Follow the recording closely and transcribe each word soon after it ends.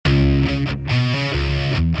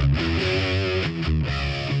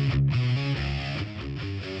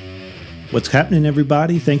What's happening,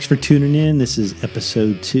 everybody? Thanks for tuning in. This is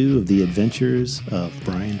episode 2 of The Adventures of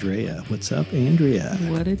Brian Drea. What's up, Andrea?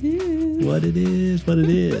 What it is. What it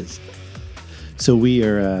is. So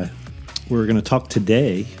we're going to talk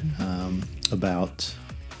today about,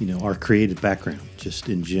 our creative background, just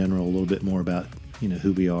in general, a little bit more about,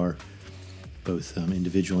 who we are, both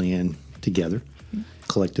individually and together,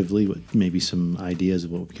 collectively, with maybe some ideas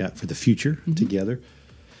of what we got for the future together.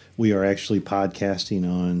 We are actually podcasting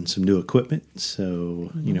on some new equipment,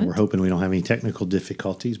 so we're hoping we don't have any technical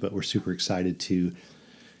difficulties, but we're super excited to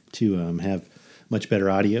have much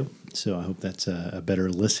better audio. So I hope that's a better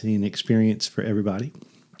listening experience for everybody.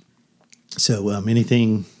 So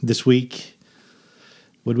anything this week?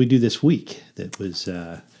 What did we do this week? That was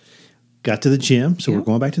got to the gym. So we're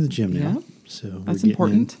going back to the gym now. Yep. So that's we're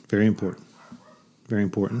important. Very important. Very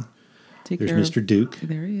important. There's Care Mr. Duke.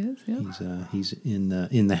 There he is. Yep. He's in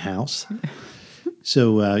the house.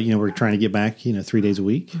 So we're trying to get back 3 days a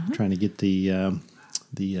week, trying to get the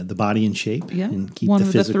body in shape and keep one the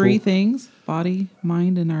of physical. The 3 things: body,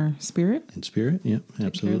 mind, and our spirit. And spirit, yeah,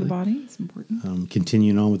 absolutely. Take care of the body. It's important.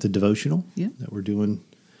 Continuing on with the devotional that we're doing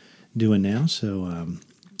now. So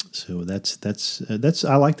that's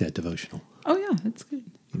I like that devotional. Oh yeah, it's good.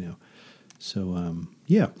 So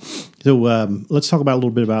So let's talk about a little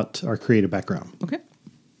bit about our creative background. Okay.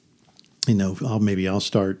 I'll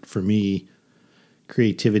start. For me,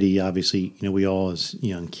 creativity, obviously, we all as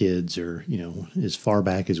young kids, or as far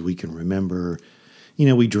back as we can remember,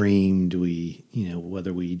 we dreamed,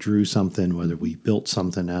 whether we drew something, whether we built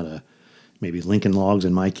something out of maybe Lincoln Logs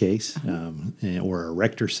in my case, or a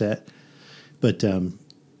Rector set. But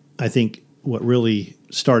I think what really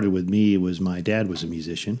started with me was my dad was a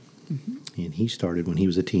musician. And he started when he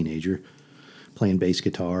was a teenager playing bass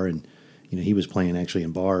guitar, and he was playing actually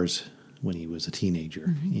in bars when he was a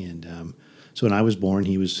teenager. And so when I was born,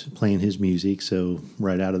 he was playing his music. So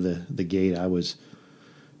right out of the gate, I was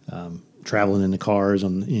traveling in the cars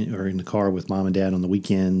in the car with mom and dad on the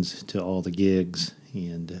weekends to all the gigs.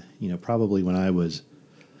 And probably when I was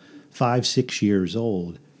 5-6 years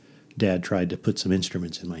old, Dad tried to put some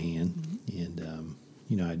instruments in my hand, and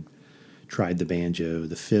I'd tried the banjo,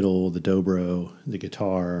 the fiddle, the dobro, the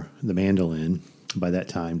guitar, the mandolin. By that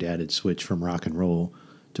time, Dad had switched from rock and roll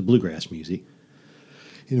to bluegrass music.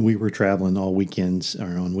 And we were traveling all weekends,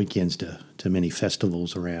 or on weekends, to many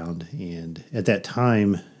festivals around. And at that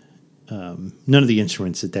time, none of the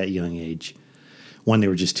instruments at that young age, one, they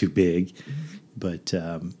were just too big. But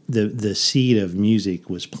the seed of music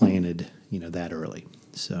was planted, that early.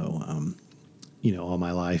 So, all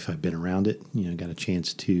my life I've been around it, got a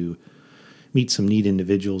chance to meet some neat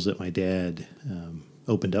individuals that my dad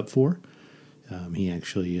opened up for. He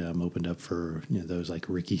actually opened up for those like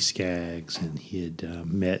Ricky Skaggs, and he had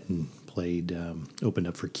met and played, opened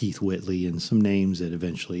up for Keith Whitley and some names that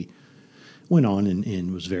eventually went on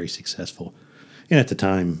and was very successful. And at the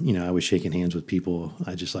time, I was shaking hands with people.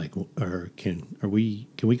 I just like, can we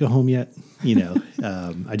go home yet?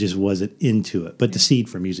 I just wasn't into it. But the seed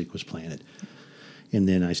for music was planted. And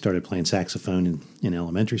then I started playing saxophone in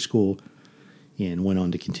elementary school, and went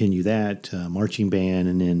on to continue that, marching band.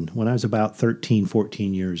 And then when I was about 13,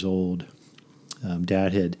 14 years old,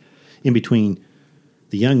 Dad had, in between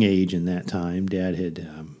the young age and that time, Dad had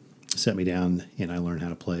set me down, and I learned how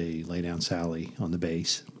to play Lay Down Sally on the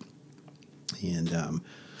bass. And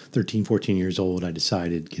 13, 14 years old, I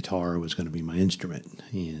decided guitar was going to be my instrument.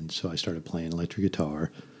 And so I started playing electric guitar.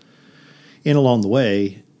 And along the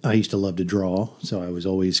way, I used to love to draw, so I was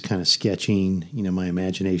always kind of sketching. My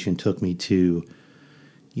imagination took me to,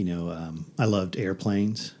 I loved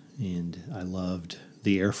airplanes, and I loved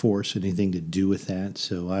the Air Force, anything to do with that.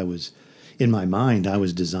 So in my mind, I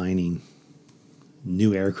was designing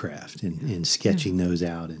new aircraft and sketching those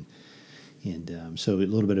out. And so a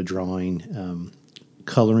little bit of drawing,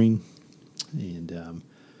 coloring, and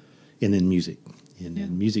then music. And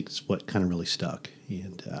then music is what kind of really stuck.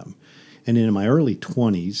 And then in my early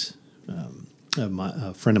 20s,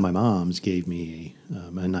 a friend of my mom's gave me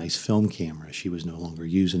a nice film camera. She was no longer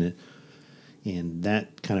using it. And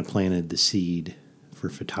that kind of planted the seed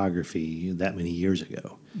for photography that many years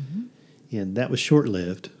ago. And that was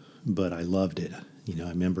short-lived, but I loved it. I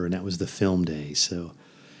remember, and that was the film days. So,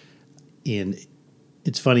 and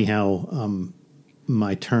it's funny how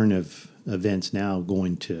my turn of events now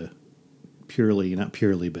going to not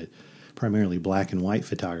purely, but primarily black and white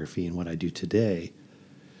photography, and what I do today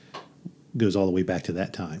goes all the way back to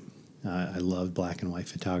that time. I loved black and white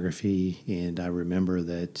photography, and I remember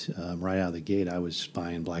that right out of the gate, I was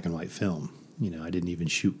buying black and white film. I didn't even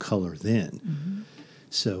shoot color then.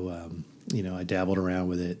 So, I dabbled around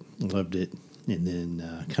with it, loved it, and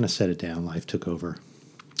then kind of set it down. Life took over,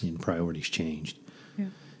 and priorities changed. Yeah.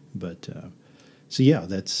 But so yeah,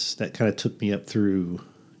 that kind of took me up through,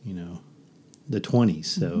 the 20s.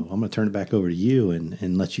 So I'm going to turn it back over to you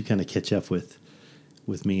and let you kind of catch up with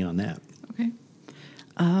me on that. Okay.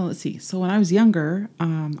 Let's see. So when I was younger,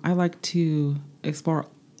 I liked to explore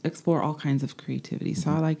all kinds of creativity.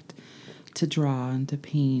 So I liked to draw and to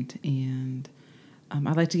paint, and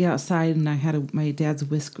I liked to get outside. And I had my dad's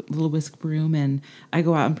little whisk broom, and I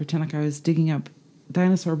go out and pretend like I was digging up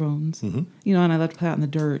dinosaur bones. And I love to play out in the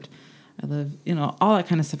dirt. I love, all that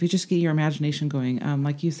kind of stuff. You just get your imagination going.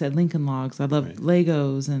 Like you said, Lincoln Logs. I love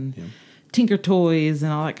Legos and Tinker Toys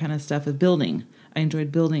and all that kind of stuff with building. I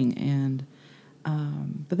enjoyed building, and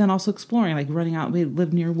but then also exploring, like running out. We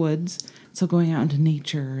lived near woods, so going out into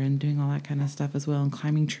nature and doing all that kind of stuff as well, and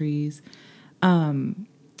climbing trees. And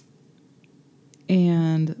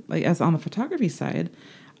like as on the photography side,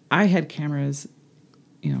 I had cameras,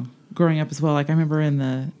 growing up as well. Like I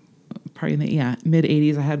remember probably in the mid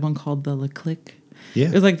 80s, I had one called the LeClick. Yeah.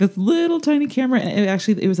 It was like this little tiny camera, and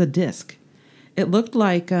it was a disc. It looked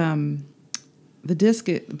like the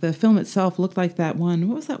the film itself looked like that one.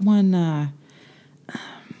 What was that one?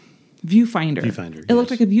 Viewfinder. It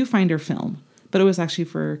looked like a viewfinder film, but it was actually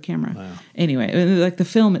for camera. Wow. Anyway, like the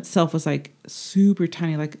film itself was like super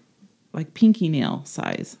tiny, like pinky nail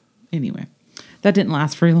size. Anyway, that didn't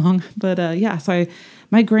last very long, but So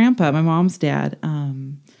my grandpa, my mom's dad,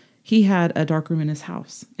 he had a dark room in his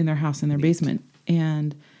house, in their basement,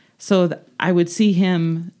 and so I would see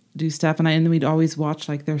him do stuff, and then we'd always watch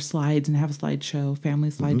like their slides and have a slideshow, family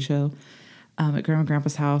slideshow, at Grandma and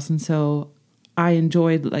Grandpa's house, and so I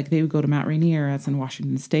enjoyed, like, they would go to Mount Rainier, that's in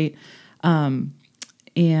Washington State,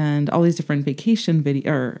 and all these different vacation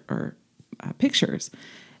pictures,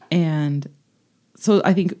 and so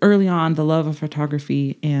I think early on the love of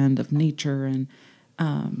photography and of nature and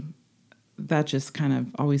that just kind of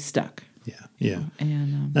always stuck. Yeah.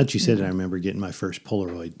 And now that you said it, I remember getting my first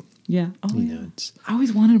Polaroid. Yeah. Oh, yeah. I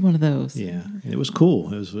always wanted one of those. Yeah, and it was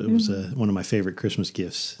cool. It was one of my favorite Christmas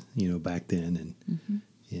gifts, back then.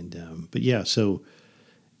 But yeah, so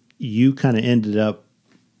you kind of ended up,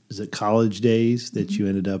 is it college days that you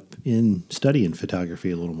ended up in studying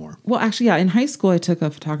photography a little more? Well, actually, yeah. In high school, I took a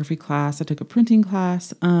photography class. I took a printing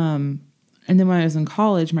class. And then when I was in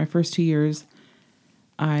college, my first 2 years,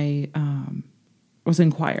 I was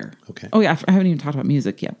in choir. Okay. Oh, yeah. I haven't even talked about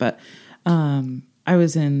music yet, but I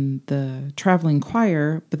was in the traveling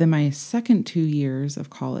choir. But then my second 2 years of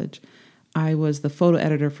college, I was the photo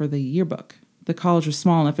editor for the yearbook. The college was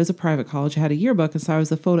small enough. It was a private college. I had a yearbook, and so I was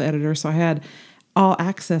the photo editor. So I had all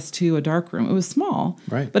access to a dark room. It was small,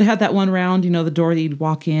 right? But it had that one round, the door that you'd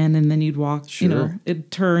walk in, and then you'd walk, sure.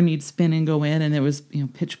 It'd turn, you'd spin and go in, and it was,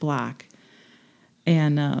 pitch black.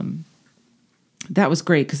 And that was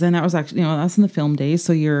great, because then that was actually, that's in the film days.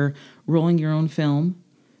 So you're rolling your own film,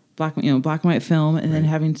 black and white film, and then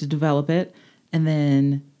having to develop it, and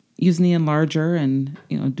then using the enlarger and,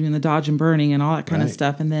 doing the dodge and burning and all that kind of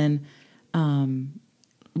stuff. And then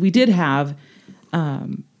we did have a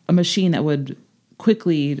machine that would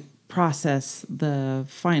quickly process the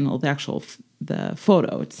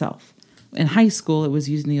photo itself. In high school, it was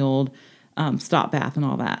using the old stop bath and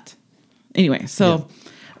all that. Anyway, so,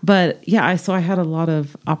 but yeah, so I had a lot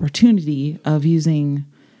of opportunity of using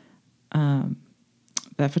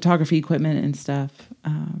that photography equipment and stuff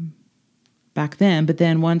back then. But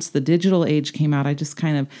then once the digital age came out, I just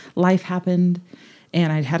kind of, life happened,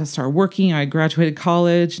 and I had to start working. I graduated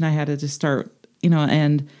college, and I had to just start,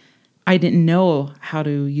 and I didn't know how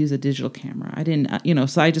to use a digital camera. I didn't,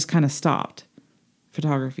 so I just kind of stopped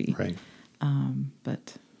photography. Right.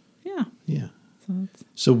 But yeah. Yeah.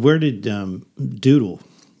 So where did Doodle?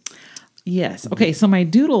 Yes. Okay. So my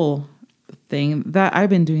Doodle thing, that I've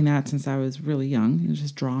been doing that since I was really young. It was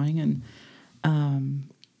just drawing. And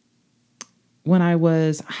when I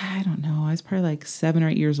was, I don't know, I was probably like 7 or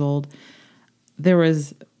 8 years old, there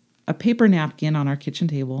was a paper napkin on our kitchen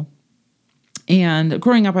table. And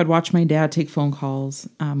growing up, I'd watch my dad take phone calls,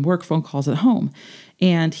 work phone calls at home.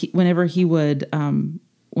 And whenever he would want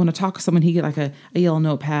to talk to someone, he'd get like a yellow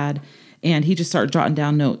notepad, and he just started jotting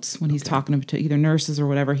down notes when he's talking to either nurses or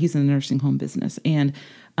whatever. He's in the nursing home business. And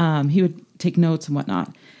he would take notes and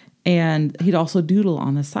whatnot. And he'd also doodle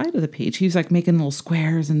on the side of the page. He was like making little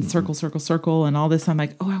squares and circle, circle, circle, and all this. I'm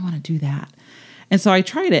like, oh, I want to do that. And so I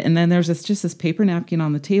tried it. And then there's just this paper napkin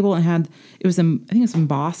on the table, and I think it was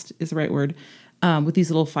embossed is the right word, with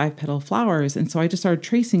these little 5-petal flowers. And so I just started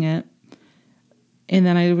tracing it. And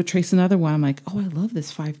then I would trace another one. I'm like, oh, I love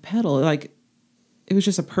this 5-petal. Like, it was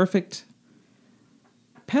just a perfect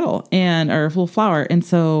petal or full flower. And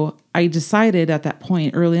so I decided at that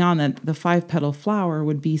point early on that the 5-petal flower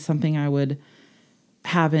would be something I would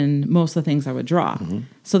have in most of the things I would draw.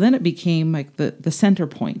 So then it became like the center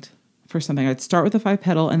point for something. I'd start with the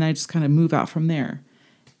 5-petal and then I just kind of move out from there.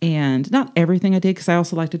 And not everything I did, because I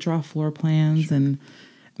also like to draw floor plans and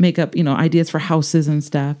make up, ideas for houses and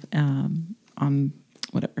stuff on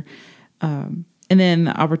whatever. And then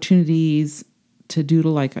the opportunities to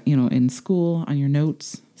doodle, like, in school on your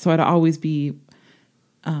notes. So I'd always be,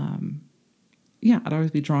 I'd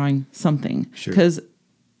always be drawing something. Sure. Because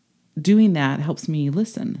doing that helps me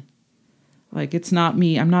listen. Like, it's not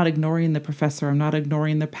me. I'm not ignoring the professor. I'm not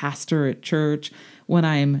ignoring the pastor at church when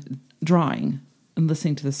I'm drawing and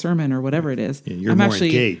listening to the sermon or whatever it is. Yeah, you're more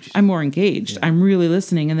engaged. I'm more engaged. Yeah. I'm really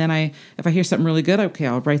listening. And then if I hear something really good, okay,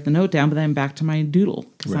 I'll write the note down, but then I'm back to my doodle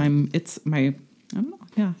because I don't know.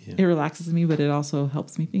 Yeah. It relaxes me, but it also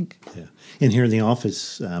helps me think. Yeah. And here in the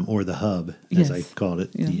office, or the hub, as I called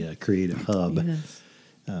it, the creative hub, Yes.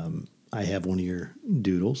 I have one of your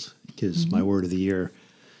doodles because my word of the year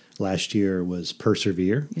last year was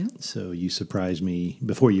persevere. Yeah. So you surprised me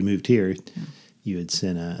before you moved here. Yeah. You had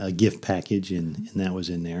sent a gift package, and that was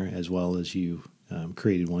in there, as well as you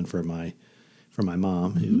created one for my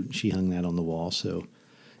mom, who she hung that on the wall. So,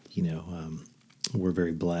 we're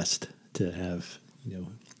very blessed to have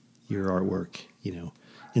your artwork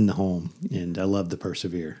in the home, and I love the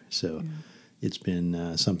persevere. So it's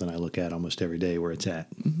been something I look at almost every day where it's at.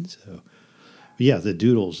 So, yeah, the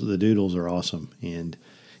doodles are awesome, and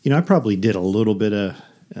I probably did a little bit of.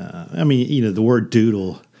 The word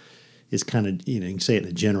doodle is kind of, you can say it in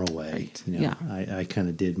a general way. Right. I kind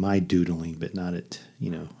of did my doodling, but not at,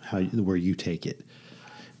 where you take it.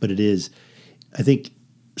 But it is, I think,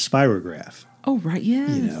 spirograph. Oh, right.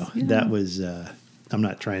 Yes. That was, I'm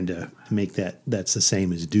not trying to make that's the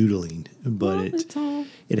same as doodling, but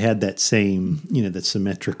it had that same, that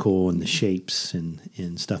symmetrical and the shapes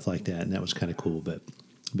and stuff like that. And that was kind of cool. But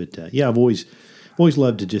I've always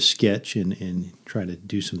loved to just sketch and try to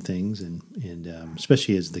do some things, and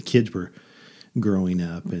especially as the kids were growing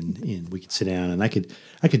up, and we could sit down and I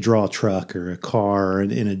could draw a truck or a car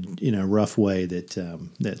in a rough way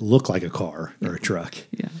that looked like a car or a truck.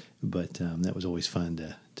 Yeah. But that was always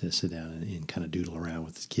fun to sit down and kind of doodle around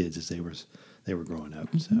with the kids as they were growing up.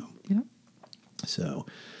 So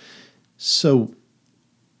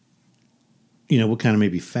we'll kind of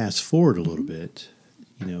maybe fast forward a little bit.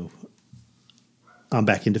 I'm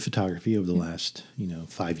back into photography over the last,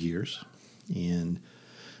 5 years, and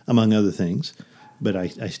among other things, but I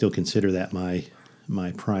still consider that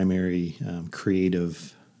my primary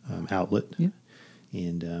creative outlet. Yeah.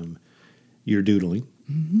 And you're doodling,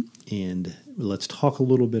 and let's talk a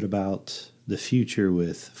little bit about the future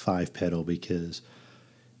with 5-petal, because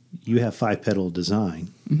you have 5-petal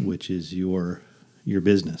design, which is your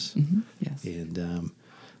business. Yes. And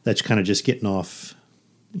that's kind of just getting off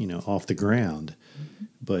the ground.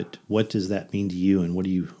 But what does that mean to you, and what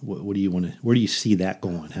do you want to? Where do you see that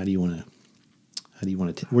going? Where do you want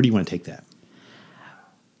to take that?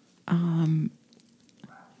 Can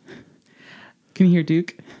you hear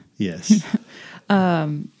Duke? Yes.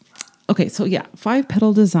 Okay, so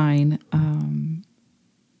 5-petal design.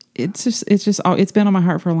 It's been on my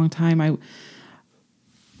heart for a long time.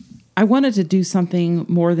 I wanted to do something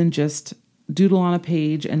more than just doodle on a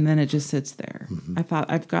page and then it just sits there. I thought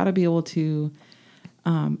I've got to be able to,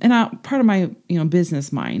 part of my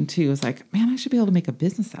business mind too is like, man, I should be able to make a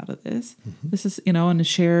business out of this. This is and to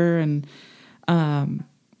share and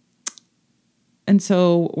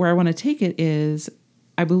so where I want to take it is,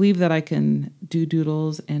 I believe that I can do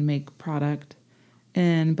doodles and make product,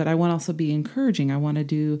 but I want to also be encouraging. I want to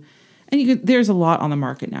do. And there's a lot on the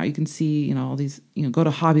market now. You can see, all these, go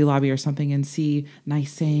to Hobby Lobby or something and see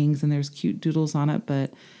nice sayings and there's cute doodles on it.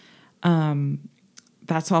 But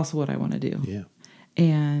that's also what I want to do. Yeah.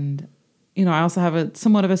 And, I also have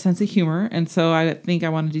somewhat of a sense of humor. And so I think I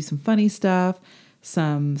want to do some funny stuff,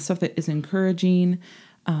 some stuff that is encouraging,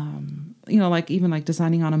 like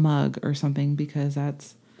designing on a mug or something, because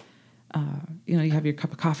that's, you have your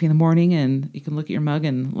cup of coffee in the morning and you can look at your mug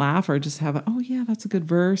and laugh, or just have that's a good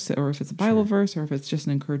verse, or if it's a Bible verse, or if it's just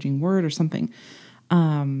an encouraging word or something.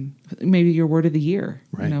 Maybe your word of the year,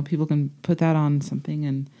 right. People can put that on something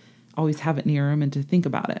and always have it near them and to think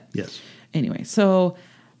about it. Yes. Anyway, so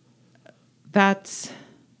that's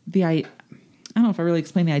I don't know if I really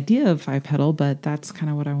explained the idea of 5-petal, but that's kind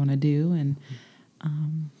of what I want to do. And,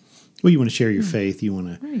 well, you want to share your faith. You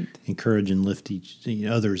want to right. encourage and lift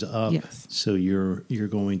others up. Yes. So you're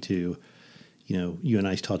going to, you and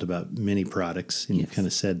I talked about many products, and you kind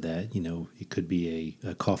of said that, it could be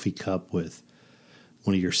a coffee cup with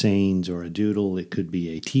one of your sayings or a doodle. It could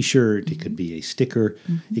be a T-shirt. It could be a sticker.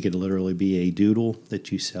 It could literally be a doodle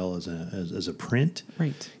that you sell as a print.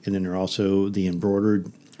 Right. And then there are also the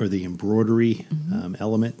embroidered or the embroidery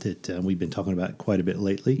element that we've been talking about quite a bit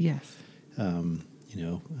lately. Yes.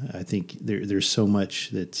 I think there's so much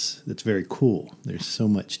that's very cool. There's so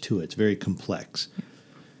much to it. It's very complex.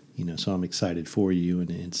 So I'm excited for you, and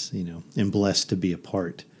it's and blessed to be a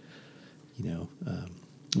part.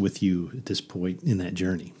 With you at this point in that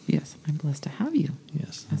journey. Yes, I'm blessed to have you.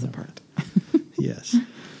 Yes, as a part. Yes.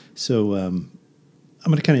 So I'm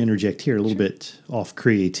going to kind of interject here a little bit off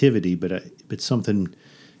creativity, but something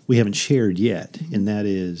we haven't shared yet, and that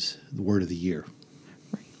is the word of the year.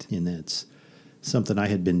 Right. And that's something I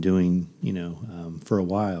had been doing, for a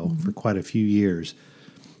while, for quite a few years,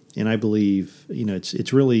 and I believe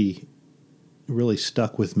it's really, really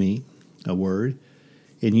stuck with me, a word.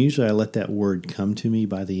 And usually I let that word come to me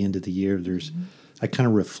by the end of the year. I kind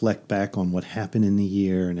of reflect back on what happened in the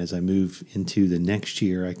year. And as I move into the next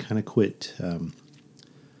year, I kind of quit.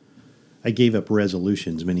 I gave up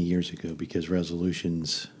resolutions many years ago because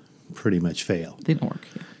resolutions pretty much fail. They don't work.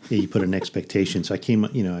 Yeah, you put an expectation. So I came,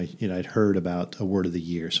 I'd heard about a word of the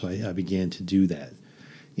year. So I began to do that.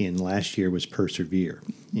 And last year was persevere.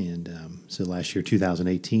 And so last year,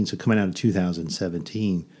 2018. So coming out of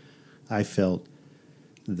 2017, I felt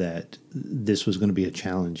that this was going to be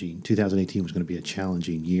 2018 was going to be a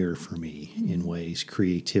challenging year for me in ways,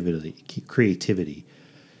 creativity.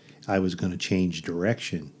 I was going to change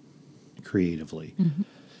direction creatively.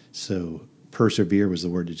 So persevere was the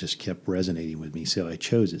word that just kept resonating with me. So I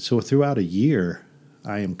chose it. So throughout a year,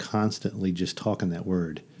 I am constantly just talking that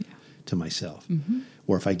word to myself.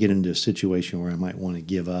 Or if I get into a situation where I might want to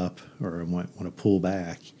give up or I might want to pull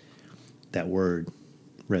back, that word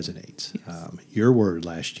resonates. Yes. Your word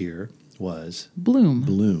last year was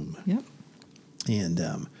bloom. Yep.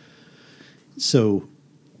 And so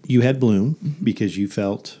you had bloom because you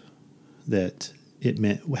felt that it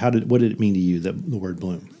meant. What did it mean to you, the word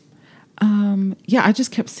bloom? I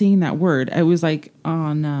just kept seeing that word. It was like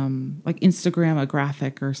on like Instagram, a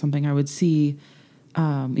graphic or something. I would see,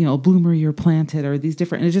 a bloomer you're planted or these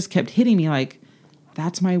different, and it just kept hitting me like,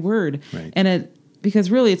 that's my word. Right. And because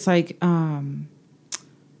really it's like, I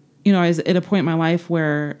was at a point in my life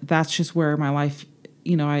where that's just where my life,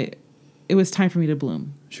 it was time for me to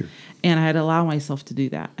bloom. Sure. And I had to allow myself to do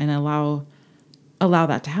that and allow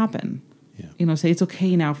that to happen. Yeah. Say it's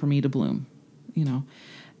okay now for me to bloom,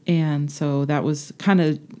 And so that was kind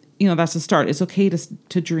of, that's the start. It's okay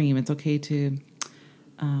to dream. It's okay to,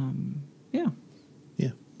 Yeah.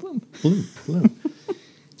 bloom. Bloom.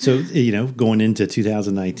 So, going into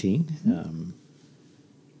 2019,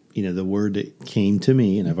 the word that came to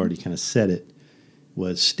me, and I've already kind of said it,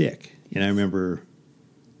 was stick. And I remember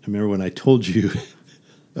when I told you,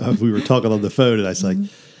 we were talking on the phone, and I was like,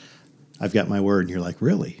 I've got my word. And you're like,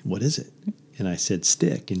 really? What is it? And I said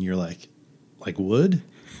stick. And you're like wood?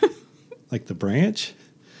 Like the branch?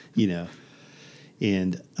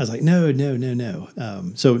 And I was like,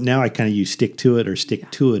 no. So now I kind of use stick to it or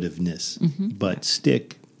stick-to-itiveness. But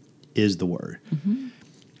stick is the word.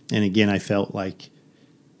 And again, I felt like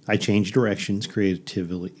I changed directions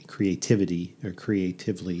creatively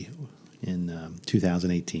in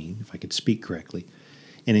 2018, if I could speak correctly.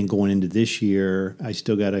 And then going into this year, I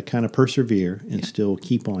still got to kind of persevere and still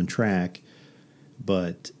keep on track,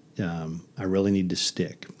 but I really need to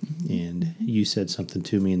stick. And you said something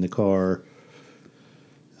to me in the car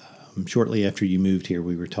shortly after you moved here.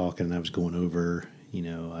 We were talking, and I was going over,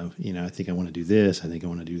 I think I want to do this. I think I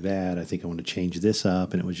want to do that. I think I want to change this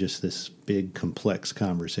up. And it was just this big, complex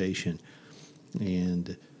conversation.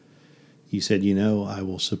 And you said, I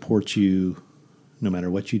will support you no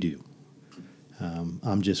matter what you do.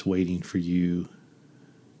 I'm just waiting for you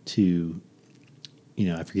to,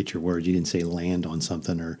 I forget your words. You didn't say land on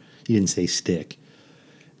something, or you didn't say stick.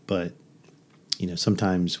 But,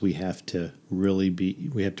 sometimes we have to really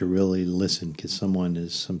listen, because someone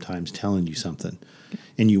is sometimes telling you something.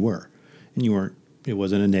 And you weren't, it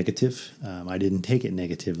wasn't a negative. I didn't take it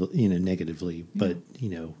negatively, but,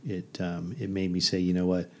 it made me say, you know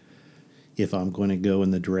what, if I'm going to go in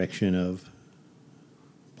the direction of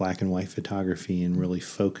black and white photography and really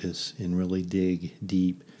focus and really dig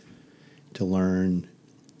deep to learn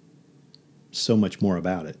so much more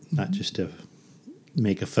about it, not just to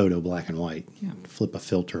make a photo black and white, flip a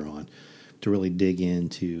filter on, to really dig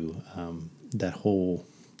into that whole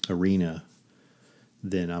arena,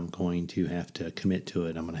 then I'm going to have to commit to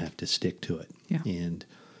it. I'm going to have to stick to it. Yeah. And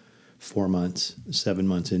 4 months, 7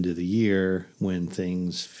 months into the year, when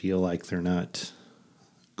things feel like they're not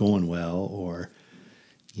going well, or,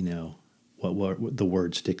 what the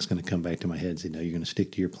word stick's going to come back to my head and say, no, you're going to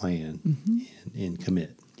stick to your plan and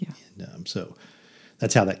commit. Yeah. And so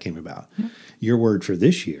that's how that came about. Yeah. Your word for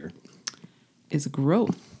this year is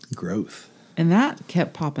growth. Growth. And that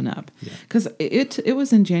kept popping up because it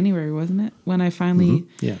was in January, wasn't it? When I finally,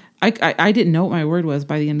 I didn't know what my word was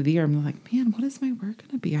by the end of the year. I'm like, man, what is my word going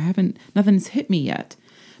to be? Nothing's hit me yet.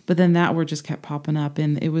 But then that word just kept popping up,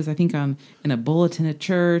 and it was, I think, in a bulletin at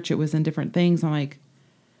church. It was in different things. I'm like,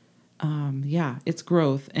 it's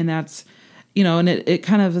growth, and that's, and it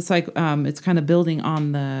kind of, it's like, it's kind of building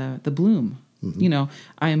on the bloom. Mm-hmm.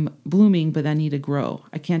 I'm blooming, but I need to grow.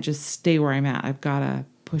 I can't just stay where I'm at. I've got to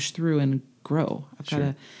push through and grow. I've got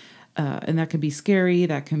to, and that can be scary.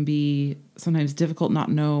 That can be sometimes difficult, not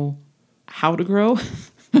know how to grow.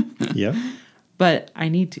 Yeah. But I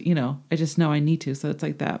need to, I just know I need to. So it's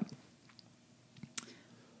like that.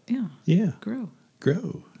 Yeah. Yeah. Grow.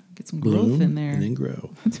 Get some Bloom, growth in there. And then grow.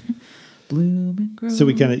 Bloom and grow. So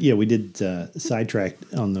we kind of, we did sidetrack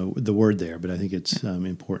on the word there, but I think it's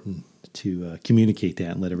important to communicate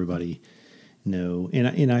that and let everybody know.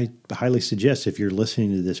 And I highly suggest, if you're listening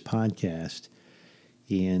to this podcast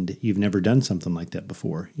and you've never done something like that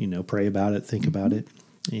before, pray about it, think about it.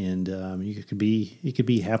 And it could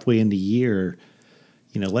be halfway in the year,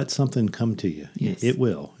 let something come to you. Yes. It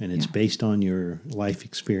will. And it's based on your life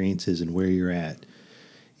experiences and where you're at.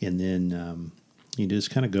 And then you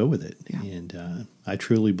just kind of go with it. Yeah. And I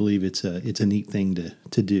truly believe it's a neat thing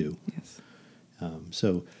to do. Yes.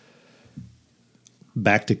 So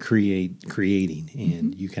back to creating.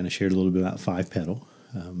 And you kind of shared a little bit about 5 Pedal.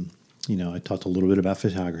 I talked a little bit about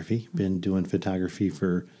photography. Been doing photography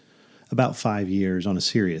for about 5 years on a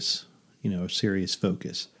serious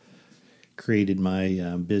focus. Created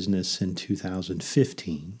my business in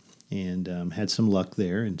 2015 and had some luck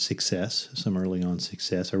there and some early on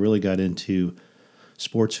success. I really got into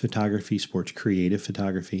sports photography, sports creative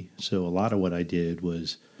photography. So a lot of what I did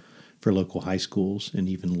was for local high schools and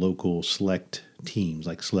even local select teams,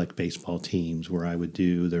 like select baseball teams, where I would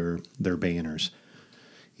do their banners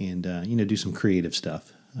and do some creative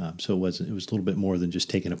stuff. So it was a little bit more than just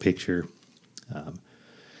taking a picture.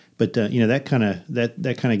 But that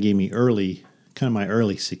kind of gave me my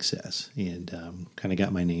early success and kind of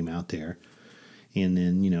got my name out there. And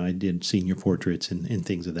then, I did senior portraits and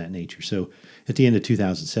things of that nature. So at the end of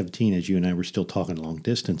 2017, as you and I were still talking long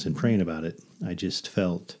distance and praying about it, I just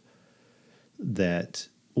felt that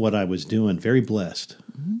what I was doing, very blessed,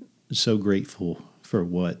 so grateful for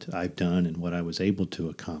what I've done and what I was able to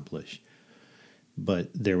accomplish. But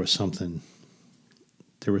there was something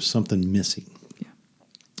missing. Yeah.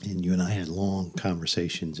 And you and I had long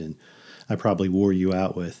conversations, and I probably wore you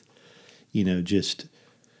out with,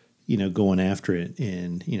 going after it.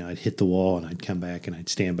 And, I'd hit the wall and I'd come back and I'd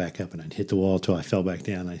stand back up and I'd hit the wall till I fell back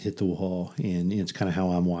down. I'd hit the wall. And it's kind of how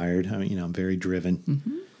I'm wired. I mean, I'm very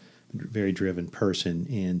driven, very driven person.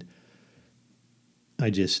 And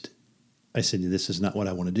I said, this is not what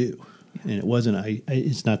I want to do. Yeah. And it wasn't,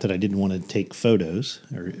 it's not that I didn't want to take photos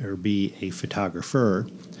or be a photographer,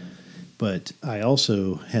 but I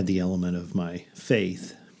also had the element of my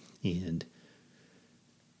faith, and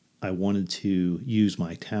I wanted to use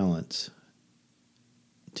my talents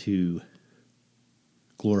to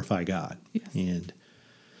glorify God. Yes. And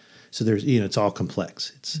so there's, it's all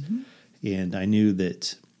complex. And I knew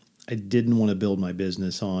that I didn't want to build my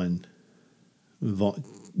business on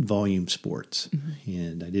volume sports,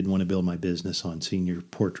 and I didn't want to build my business on senior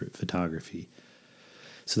portrait photography.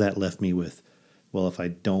 So that left me with, well, if I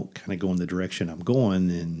don't kind of go in the direction I'm going,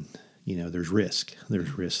 then, there's risk.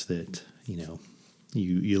 There's risk that,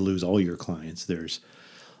 you lose all your clients. There's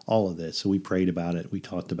all of this. So we prayed about it. We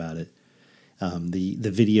talked about it.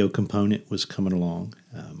 The video component was coming along.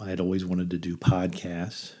 I had always wanted to do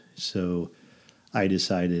podcasts. So I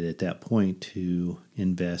decided at that point to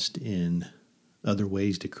invest in other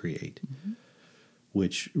ways to create,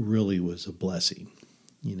 which really was a blessing,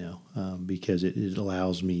 because it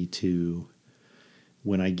allows me to,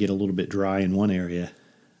 when I get a little bit dry in one area,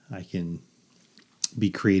 I can be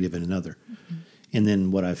creative in another. And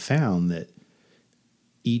then what I've found that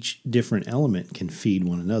each different element can feed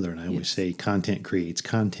one another. And I always say content creates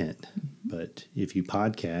content. But if you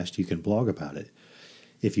podcast, you can blog about it.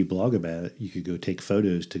 If you blog about it, you could go take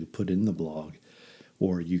photos to put in the blog.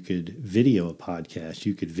 Or you could video a podcast.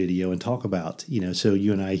 You could video and talk about, so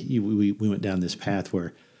you and I, we went down this path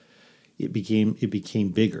where it became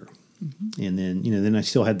bigger. And then, then I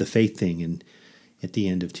still had the faith thing. And at the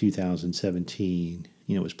end of 2017,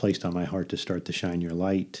 it was placed on my heart to start the Shine Your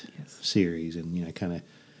Light series. And, I kind of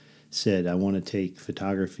said, I want to take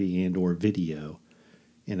photography and or video,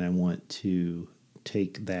 and I want to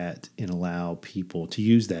take that and allow people to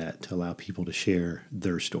use that to allow people to share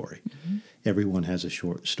their story. Everyone has a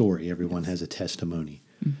short story. Everyone has a testimony.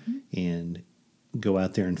 And go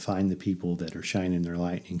out there and find the people that are shining their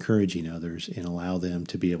light, encouraging others, and allow them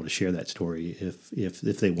to be able to share that story if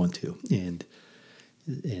they want to.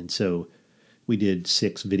 And so we did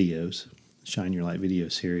 6 videos, Shine Your Light video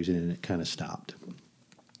series, and then it kind of stopped.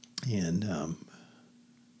 And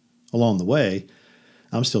along the way,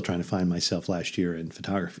 I'm still trying to find myself last year in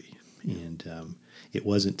photography. And it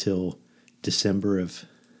wasn't till December of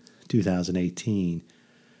 2018,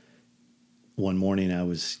 one morning I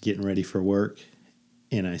was getting ready for work,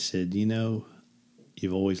 and I said,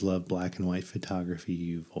 you've always loved black and white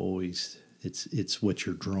photography. It's what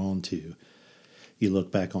you're drawn to. You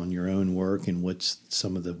look back on your own work and what's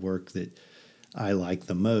some of the work that I like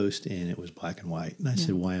the most, and it was black and white. And I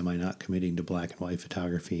said, why am I not committing to black and white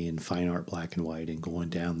photography and fine art black and white and going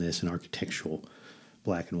down this and architectural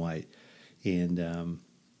black and white? And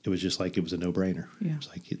it was just like it was a no-brainer. Yeah. It was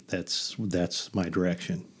like that's my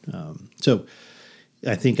direction. So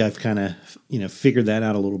I think I've kind of figured that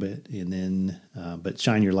out a little bit, and then but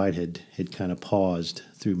Shine Your Light had kind of paused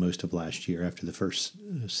through most of last year after the first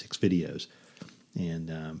 6 videos,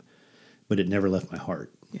 and but it never left my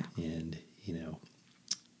heart. Yeah. And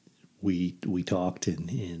we talked,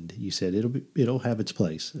 and you said it'll have its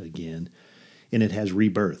place again. And it has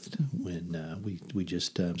rebirthed when we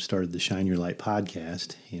just started the Shine Your Light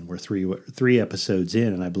podcast, and we're three episodes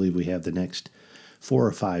in, and I believe we have the next 4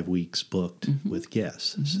 or 5 weeks booked with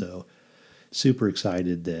guests. So super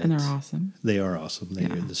excited that. And they're awesome. They are awesome.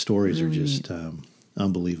 The stories really are just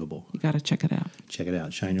unbelievable. You got to check it out. Check it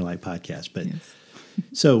out, Shine Your Light podcast. But Yes.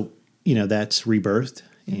 so that's rebirthed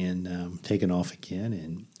and taken off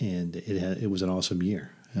again, and it was an awesome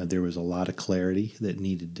year. There was a lot of clarity that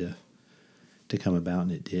needed to come about,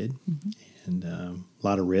 and it did. And a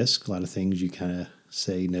lot of risk, a lot of things you kind of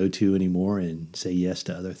say no to anymore and say yes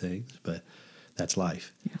to other things, but that's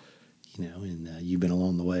life. And you've been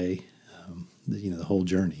along the way, the whole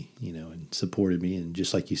journey, and supported me, and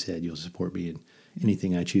just like you said, you'll support me in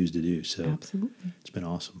anything I choose to do. So Absolutely. it's been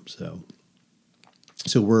awesome.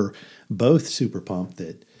 So we're both super pumped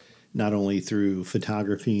that not only through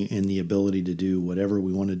photography and the ability to do whatever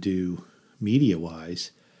we want to do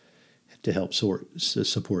media-wise to help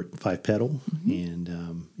support Five Pedal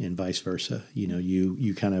and vice versa.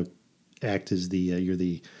 You kind of act as you're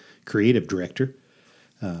the creative director,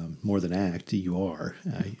 more than act. You are.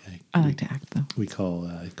 I like to act, though. We call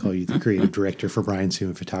you the creative director for Brian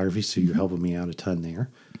Suman Photography, so you're helping me out a ton there.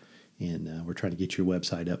 And we're trying to get your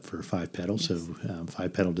website up for Five Pedal. Yes. So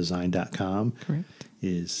fivepedaldesign.com Correct.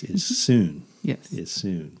 is soon. Yes. Is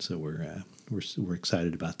soon. So we're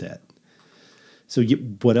excited about that. So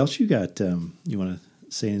what else you got? You want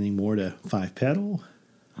to say anything more to Five Pedal?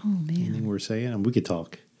 Oh, man. Anything we're saying? We could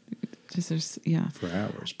talk for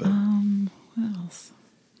hours. But what else?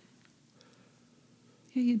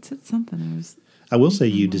 Yeah, you'd said something. I will say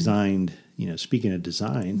you designed, speaking of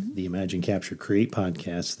design, the Imagine, Capture, Create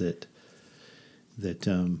podcast that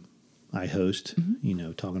I host,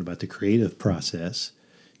 talking about the creative process.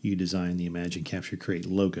 You designed the Imagine, Capture, Create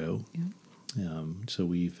logo. Yeah. So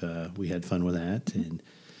we had fun with that, and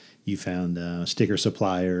you found sticker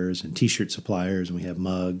suppliers and T-shirt suppliers, and we have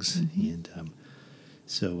mugs, and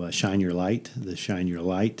so Shine Your Light, the Shine Your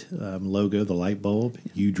Light logo, the light bulb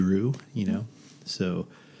you drew, So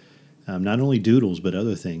not only doodles, but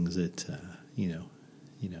other things that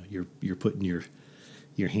you're putting your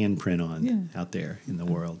handprint on out there in the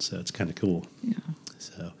world. So it's kind of cool. Yeah.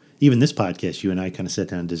 So even this podcast, you and I kind of sat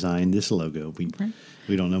down and designed this logo.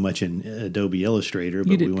 We don't know much in Adobe Illustrator,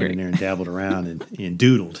 but we went in there and dabbled around and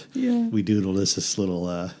doodled. Yeah. We doodled this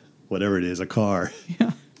little whatever it is, a car.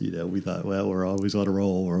 Yeah. We thought, well, we're always on a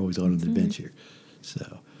roll. We're always on an adventure.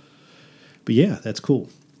 So, but yeah, that's cool.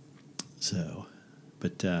 So,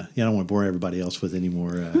 but I don't want to bore everybody else with any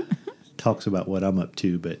more talks about what I'm up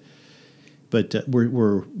to. But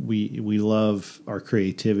we love our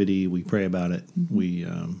creativity. We pray about it. We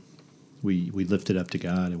lift it up to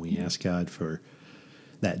God, and we ask God for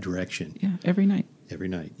that direction. Yeah, every night. Every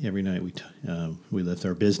night we lift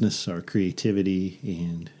our business, our creativity,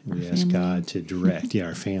 and we ask God to direct.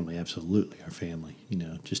 Our family, absolutely, our family.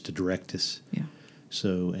 Just to direct us. Yeah.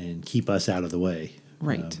 So and keep us out of the way.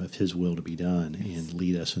 Right. Of His will to be done, and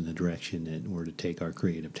lead us in the direction that we're to take our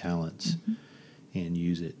creative talents and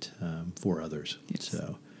use it for others. Yes.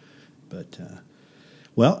 So, but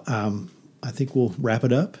I think we'll wrap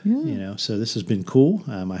it up. Yeah. So this has been cool.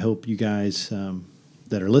 I hope you guys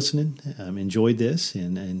that are listening enjoyed this,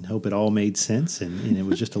 and hope it all made sense, and it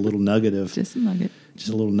was just a little nugget of just a nugget just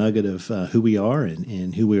a little nugget of who we are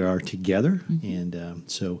and who we are together. And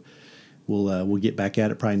so we'll get back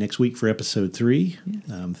at it probably next week for episode 3.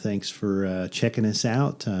 Yes. Thanks for checking us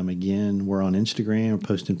out. Again, we're on Instagram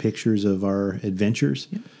posting pictures of our adventures.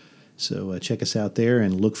 Yep. So check us out there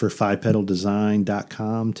and look for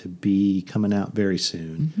FivePedalDesign.com to be coming out very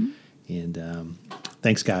soon. And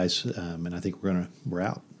thanks, guys. And I think we're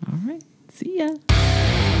out. All right. See ya.